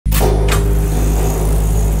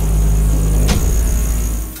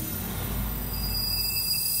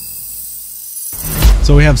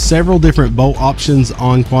So we have several different bolt options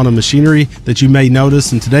on Quantum Machinery that you may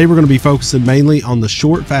notice, and today we're going to be focusing mainly on the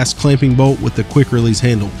short fast clamping bolt with the quick release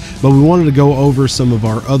handle. But we wanted to go over some of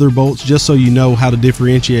our other bolts just so you know how to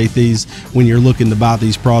differentiate these when you're looking to buy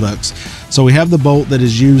these products. So we have the bolt that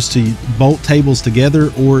is used to bolt tables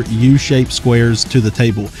together or U-shaped squares to the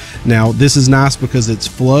table. Now this is nice because it's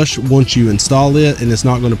flush once you install it, and it's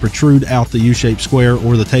not going to protrude out the U-shaped square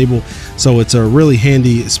or the table. So it's a really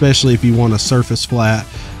handy, especially if you want a surface flat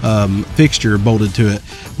fixture bolted to it.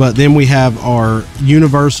 But then we have our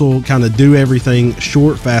universal kind of do everything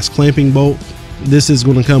short fast clamping bolt. This is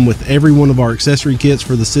going to come with every one of our accessory kits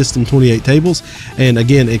for the System 28 tables, and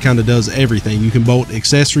again it kind of does everything. You can bolt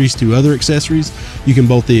accessories to other accessories, you can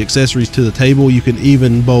bolt the accessories to the table, you can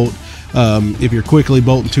even bolt if you're quickly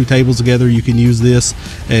bolting two tables together, you can use this.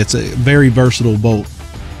 It's a very versatile bolt.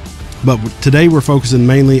 But today we're focusing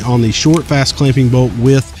mainly on the short fast clamping bolt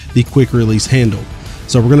with the quick release handle.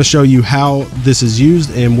 So we're going to show you how this is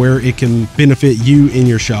used and where it can benefit you in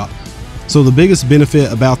your shop. So the biggest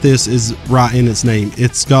benefit about this is right in its name.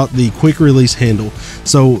 It's got the quick release handle.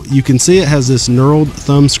 So you can see it has this knurled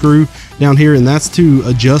thumb screw down here, and that's to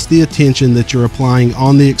adjust the tension that you're applying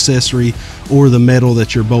on the accessory or the metal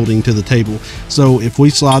that you're bolting to the table. So if we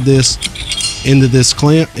slide this into this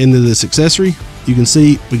clamp, into this accessory, you can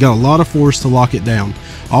see we got a lot of force to lock it down.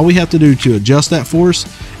 All we have to do to adjust that force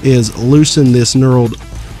is loosen this knurled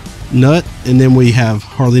nut, and then we have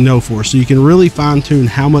hardly no force. So you can really fine tune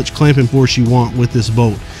how much clamping force you want with this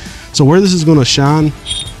bolt. So where this is going to shine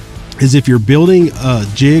is if you're building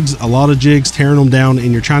jigs, a lot of jigs, tearing them down,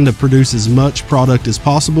 and you're trying to produce as much product as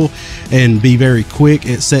possible and be very quick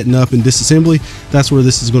at setting up and disassembly. That's where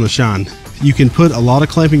this is going to shine. You can put a lot of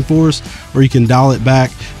clamping force or you can dial it back,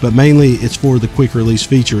 but mainly it's for the quick release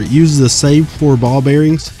feature. It uses the same 4 ball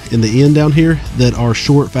bearings in the end down here that our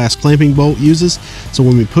short fast clamping bolt uses. So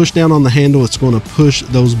when we push down on the handle, it's going to push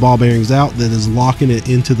those ball bearings out, that is locking it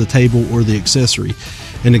into the table or the accessory.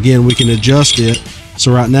 And again, we can adjust it.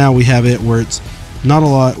 So right now we have it where it's not a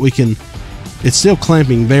lot. It's still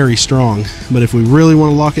clamping very strong, but if we really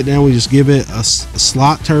want to lock it down, we just give it a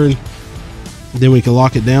slight turn. Then we can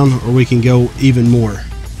lock it down, or we can go even more.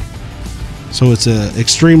 So it's a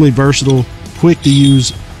extremely versatile, quick to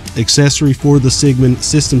use accessory for the Siegmund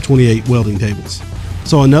System 28 welding tables.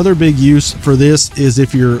 So another big use for this is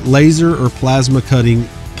if you're laser or plasma cutting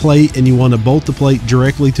plate and you want to bolt the plate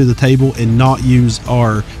directly to the table and not use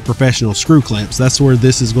our professional screw clamps. That's where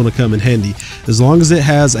this is going to come in handy. As long as it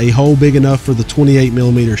has a hole big enough for the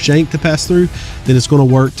 28mm shank to pass through, then it's going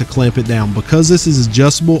to work to clamp it down. Because this is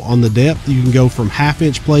adjustable on the depth, you can go from 1/2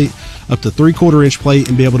 inch plate up to 3/4 inch plate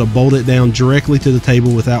and be able to bolt it down directly to the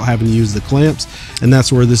table without having to use the clamps. And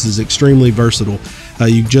that's where this is extremely versatile.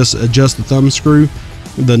 You just adjust the thumb screw,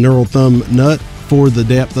 the knurled thumb nut, for the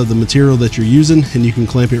depth of the material that you're using, and you can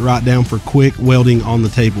clamp it right down for quick welding on the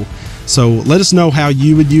table. So let us know how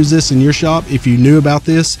you would use this in your shop. If you knew about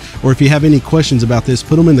this, or if you have any questions about this,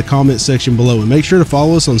 put them in the comment section below, and make sure to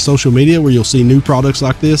follow us on social media where you'll see new products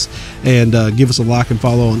like this, and give us a like and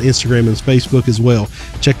follow on Instagram and Facebook as well.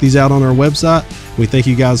 Check these out on our website. We thank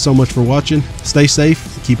you guys so much for watching. Stay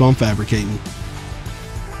safe, keep on fabricating.